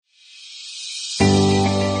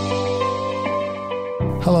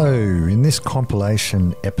Hello, in this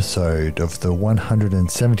compilation episode of the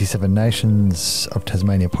 177 Nations of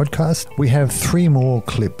Tasmania podcast, we have 3 more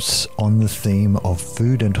clips on the theme of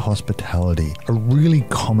food and hospitality, a really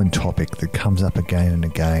common topic that comes up again and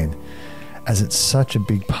again, as it's such a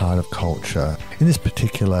big part of culture. In this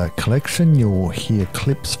particular collection, you'll hear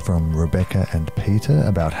clips from Rebecca and Peter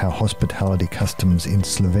about how hospitality customs in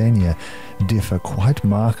Slovenia differ quite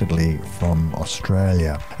markedly from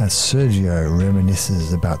Australia, as Sergio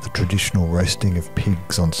reminisces about the traditional roasting of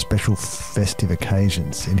pigs on special festive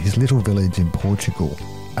occasions in his little village in Portugal.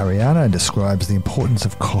 Ariana describes the importance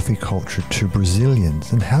of coffee culture to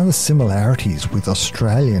Brazilians and how the similarities with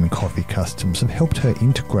Australian coffee customs have helped her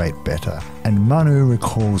integrate better. And Manu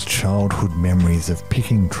recalls childhood memories of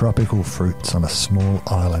picking tropical fruits on a small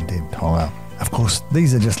island in Tonga. Of course,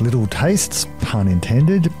 these are just little tastes, pun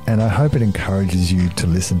intended, and I hope it encourages you to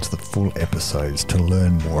listen to the full episodes to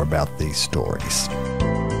learn more about these stories.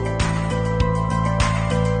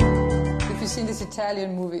 Seen these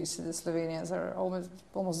Italian movies, the Slovenians are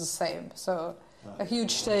almost the same. So a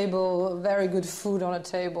huge table, very good food on a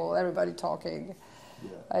table, everybody talking.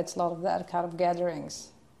 Yeah. It's a lot of that kind of gatherings.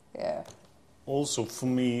 Yeah. Also, for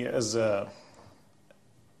me, as a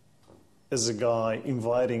guy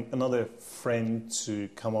inviting another friend to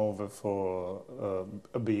come over for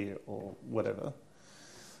a beer or whatever,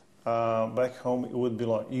 back home it would be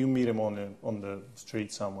like you meet him on the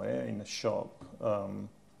street somewhere in a shop.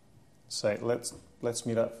 Say, let's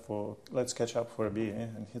meet up let's catch up for a beer,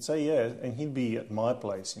 and he'd say yeah, and he'd be at my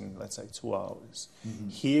place in, let's say, 2 hours. Mm-hmm.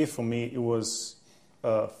 Here for me it was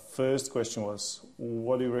first question was,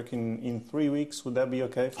 what do you reckon in 3 weeks, would that be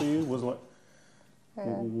okay for you? Was like,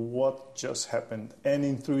 what just happened? And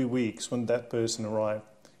in 3 weeks when that person arrived,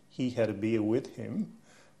 he had a beer with him,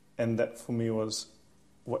 and that for me was,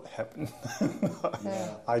 what happened?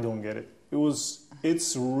 I don't get it.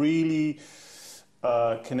 It's really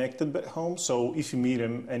connected back home. So if you meet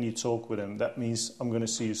him and you talk with him, that means I'm going to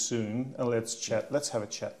see you soon and let's chat. Let's have a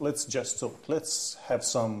chat. Let's just talk. Let's have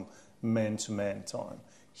some man-to-man time.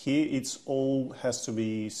 Here it's all has to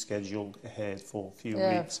be scheduled ahead for a few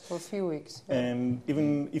weeks. For a few weeks. Yeah. And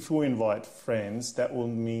even if we invite friends, that will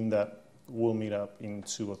mean that we'll meet up in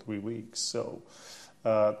 2 or 3 weeks. So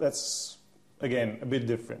that's, again, a bit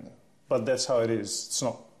different. But that's how it is. It's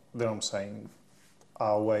not that I'm saying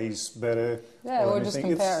our way is better. Yeah, we're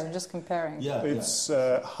just comparing. Yeah, it's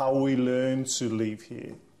how we learn to live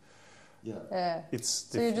here. Yeah. It's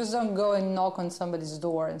so you just don't go and knock on somebody's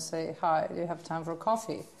door and say, hi, do you have time for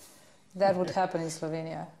coffee? That would happen in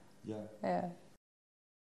Slovenia. Yeah.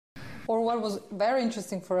 Or what was very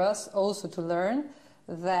interesting for us also to learn,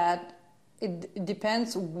 that it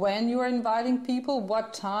depends when you are inviting people,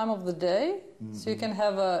 what time of the day. Mm-hmm. So you can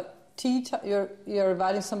have a tea, you're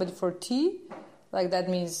inviting somebody for tea, like that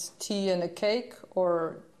means tea and a cake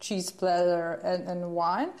or cheese platter and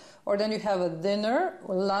wine. Or then you have a dinner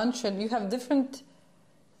or lunch, and you have different...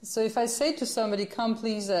 So if I say to somebody, come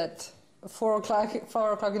please at 4 o'clock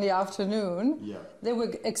in the afternoon, they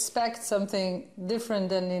would expect something different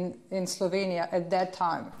than in Slovenia at that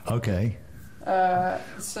time. Okay.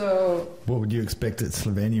 So... What would you expect at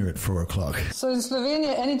Slovenia at 4 o'clock? So in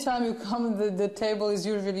Slovenia, anytime you come, the table is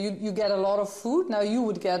usually... You get a lot of food. Now you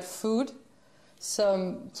would get food.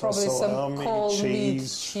 Some cold meat,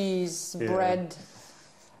 cheese, bread,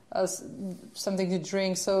 something to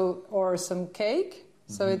drink, or some cake.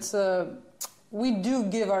 Mm-hmm. So it's we do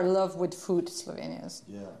give our love with food, Slovenians.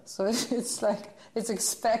 Yeah. So it's like it's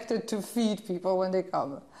expected to feed people when they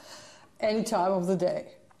come, any time of the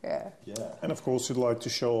day. Yeah. And of course, you'd like to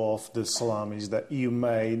show off the salamis that you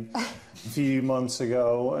made a few months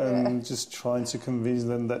ago, and just trying to convince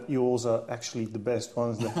them that yours are actually the best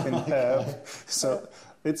ones they can have. So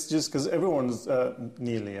it's just because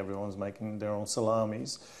nearly everyone's making their own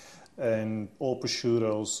salamis, and or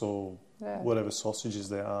prosciuttos or whatever sausages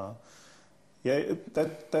there are. Yeah,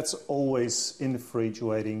 that's always in the fridge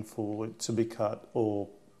waiting for it to be cut, or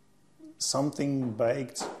something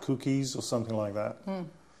baked, cookies or something like that. Mm.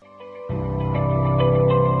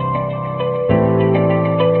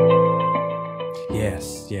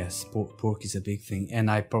 Yes, pork is a big thing, and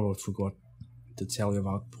I probably forgot to tell you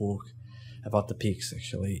about pork, about the pigs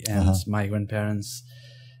actually. And my grandparents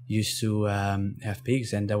used to have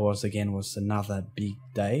pigs, and there was another big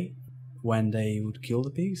day when they would kill the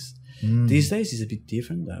pigs. These days is a bit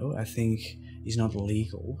different though. I think it's not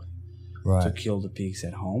legal to kill the pigs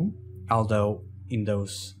at home, although in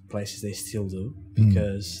those places they still do,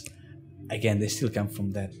 because again they still come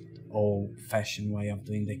from that old-fashioned way of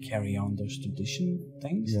doing. They carry on those tradition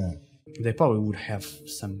things. Yeah, they probably would have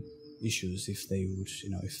some issues if they would,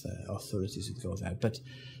 if the authorities would go there. But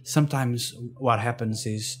sometimes what happens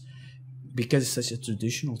is, because it's such a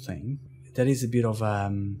traditional thing, there is a bit of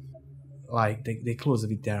like they close a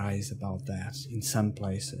bit their eyes about that in some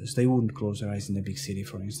places. They wouldn't close their eyes in a big city,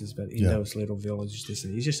 for instance, but in those little villages, they say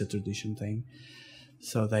it's just a tradition thing.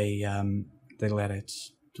 So they let it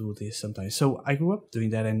do this sometimes. So I grew up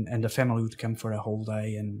doing that, and the family would come for a whole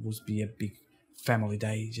day, and would be a big family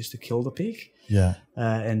day just to kill the pig. Yeah.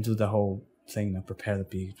 And do the whole thing, prepare the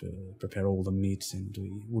pig, prepare all the meats, and it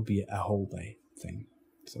would be a whole day thing.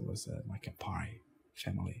 So it was like a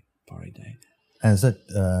family party day. And is that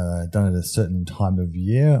done at a certain time of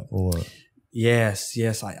year, or? Yes.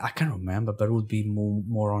 I can't remember, but it would be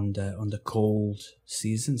more on the cold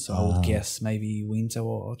season. So I would guess maybe winter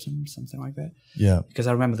or autumn, something like that. Yeah. Because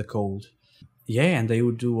I remember the cold. Yeah, and they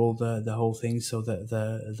would do all the whole thing. So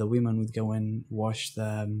the women would go and wash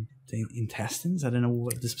the intestines. I don't know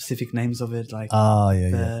what the specific names of it. Like.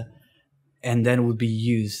 And then it would be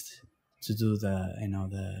used to do the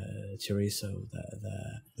chorizo,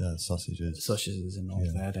 the sausages and all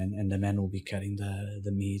that, and the men will be cutting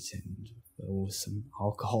the meat, and always some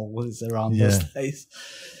alcohol was around those days.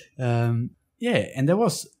 And there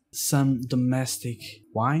was some domestic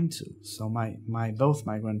wine too. So both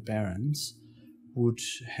my grandparents would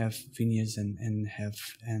have vineyards and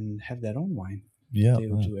have their own wine. Yeah, they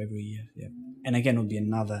would do every year. Yeah, and again, it would be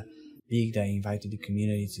another big day. Invited the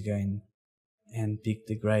community to go and pick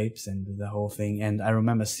the grapes and do the whole thing. And I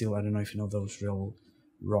remember still, I don't know if you know those real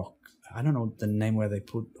rock, I don't know the name, where they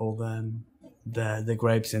put all the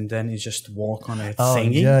grapes and then you just walk on it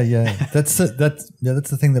singing. That's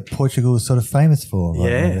the thing that Portugal is sort of famous for.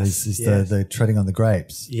 Right? Yes, the treading on the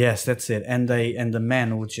grapes. Yes, that's it. And the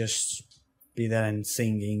men would just be there and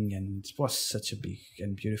singing, and it was such a big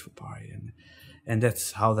and beautiful party. And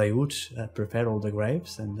that's how they would prepare all the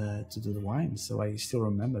grapes and to do the wine. So I still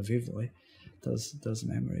remember vividly those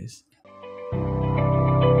memories.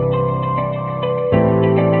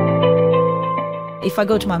 If I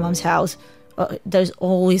go to my mom's house, there's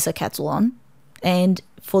always a kettle on, and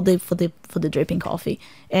for the dripping coffee,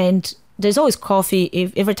 and there's always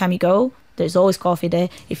coffee. Every time you go, there's always coffee there.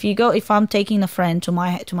 If I'm taking a friend to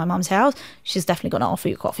my mom's house, she's definitely gonna offer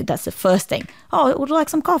you coffee. That's the first thing. Oh, would you like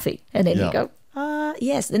some coffee? And then you go,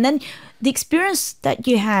 yes. And then the experience that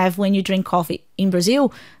you have when you drink coffee in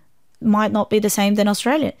Brazil might not be the same than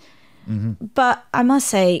Australia. Mm-hmm. But I must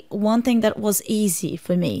say, one thing that was easy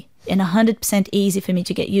for me, and 100% easy for me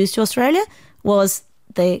to get used to Australia, was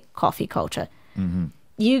the coffee culture. Mm-hmm.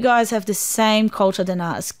 You guys have the same culture than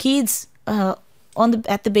us. Kids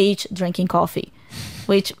at the beach drinking coffee,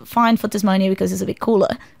 which fine for Tasmania because it's a bit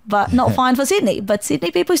cooler, but not fine for Sydney. But Sydney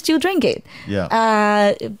people still drink it.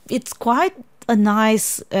 Yeah, it's quite a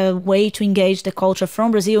nice way to engage the culture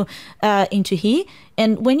from Brazil into here.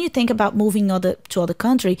 And when you think about moving to other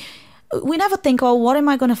country, we never think, oh, what am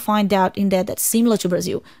I going to find out in there that's similar to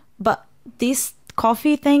Brazil? But this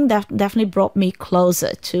coffee thing definitely brought me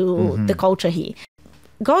closer to the culture here.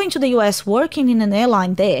 Going to the US, working in an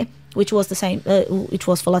airline there, which was the same, which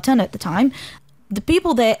was for LATAM at the time, the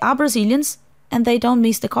people there are Brazilians and they don't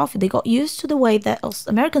miss the coffee. They got used to the way that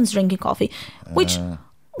Americans drinking coffee, which...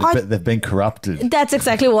 They've been corrupted. That's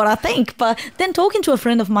exactly what I think. But then talking to a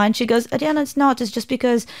friend of mine, she goes, Adriana, it's not. It's just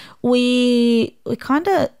because we kind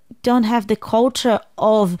of don't have the culture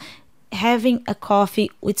of having a coffee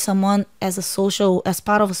with someone as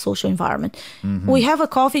part of a social environment. Mm-hmm. We have a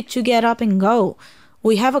coffee to get up and go.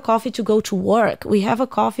 We have a coffee to go to work. We have a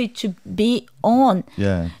coffee to be on.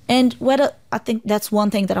 Yeah. And I think that's one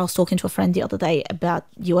thing that I was talking to a friend the other day about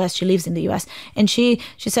US. She lives in the US. And she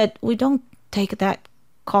said, we don't take that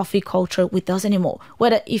coffee culture with us anymore.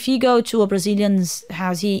 Whether if you go to a Brazilian's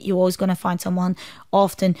house here, you're always going to find someone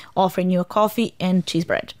often offering you a coffee and cheese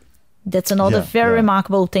bread. That's another very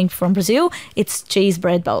remarkable thing from Brazil. It's cheese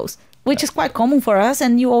bread bowls, which is quite common for us,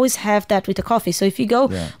 and you always have that with the coffee. So if you go,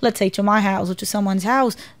 let's say, to my house or to someone's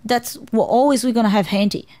house, that's what always we're going to have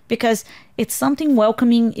handy, because it's something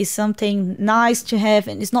welcoming, it's something nice to have,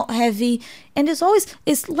 and it's not heavy, and it's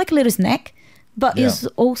like a little snack. But it's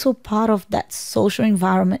also part of that social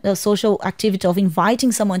environment, social activity of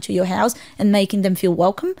inviting someone to your house and making them feel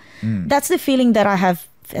welcome. That's the feeling that I have,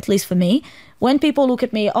 at least for me. When people look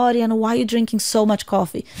at me, oh, Diana, why are you drinking so much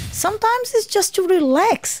coffee? Sometimes it's just to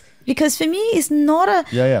relax. Because for me, it's not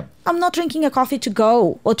I'm not drinking a coffee to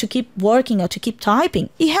go or to keep working or to keep typing.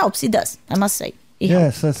 It helps. It does, I must say.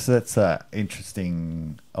 Yes, that's an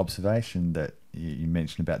interesting observation that you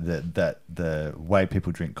mentioned about that the way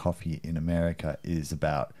people drink coffee in America is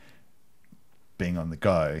about being on the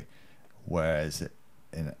go, whereas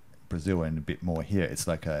Brazil and a bit more here, it's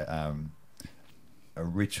like a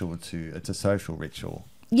ritual it's a social ritual.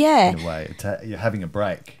 Yeah. In a way. You're having a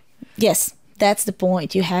break. Yes, that's the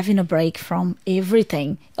point. You're having a break from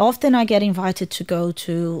everything. Often I get invited to go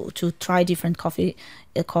to try different coffee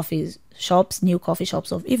shops, new coffee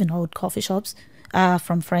shops, or even old coffee shops,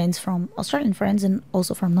 from friends, from Australian friends and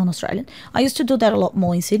also from non-Australian. I used to do that a lot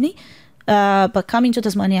more in Sydney. But coming to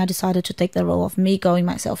Tasmania, I decided to take the role of me going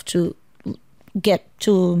myself to get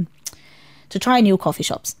to try new coffee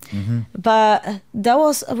shops. But that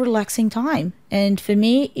was a relaxing time. And for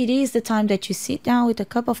me, it is the time that you sit down with a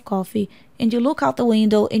cup of coffee and you look out the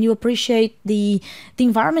window and you appreciate the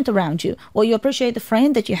environment around you, or you appreciate the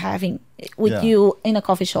friend that you're having with you in a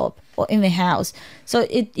coffee shop or in the house. So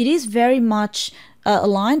it is very much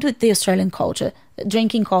aligned with the Australian culture,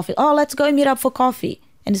 drinking coffee. Oh, let's go meet up for coffee.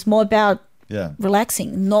 And it's more about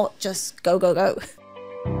relaxing, not just go, go, go.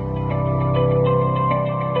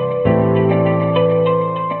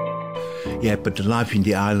 Yeah, but the life in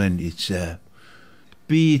the island, it's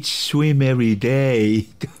beach, swim every day.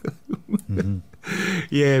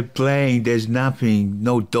 Yeah, playing, there's nothing,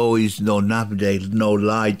 no toys, no nothing, there's no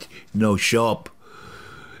light, no shop.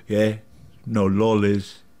 Yeah, no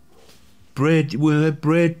lollies. Bread, we'll have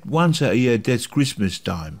bread once a year, that's Christmas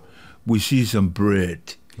time. We see some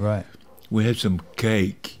bread. Right. We have some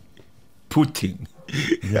cake, pudding.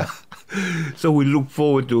 Yeah. So we look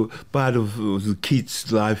forward to part of the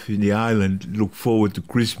kids' life in the island, look forward to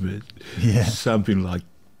Christmas. Yeah. Something like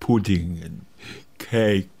pudding and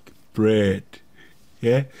cake, bread.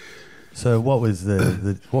 Yeah. So what was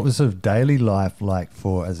what was sort of daily life like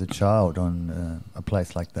as a child on a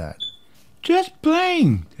place like that? Just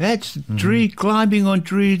playing. That's tree, climbing on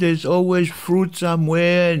tree. There's always fruit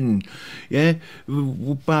somewhere, and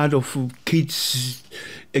part of kids'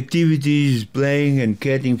 activities, playing and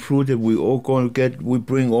getting fruit that we all going to get. We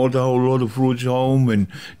bring all the whole lot of fruits home, and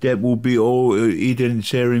that will be all eaten and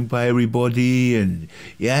sharing by everybody. And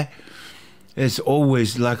it's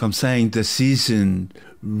always, like I'm saying, the season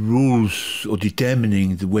rules or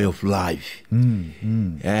determining the way of life.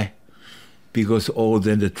 Yeah. Because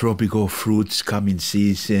then the tropical fruits come in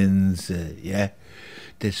seasons,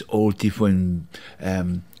 There's all different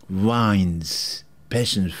wines,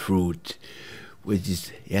 passion fruit, which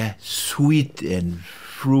is, sweet and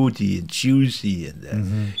fruity and juicy.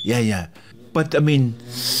 And But, I mean,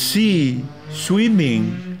 swimming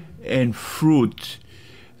and fruit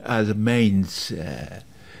are the main,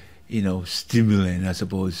 stimulant, I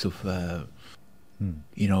suppose, of...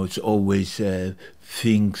 it's always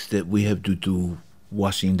things that we have to do,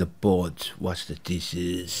 washing the pots, wash the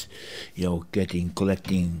dishes,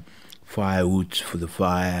 collecting firewoods for the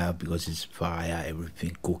fire, because it's fire,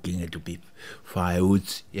 everything cooking had to be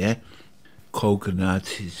firewoods,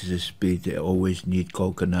 Coconuts is just big, they always need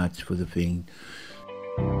coconuts for the thing.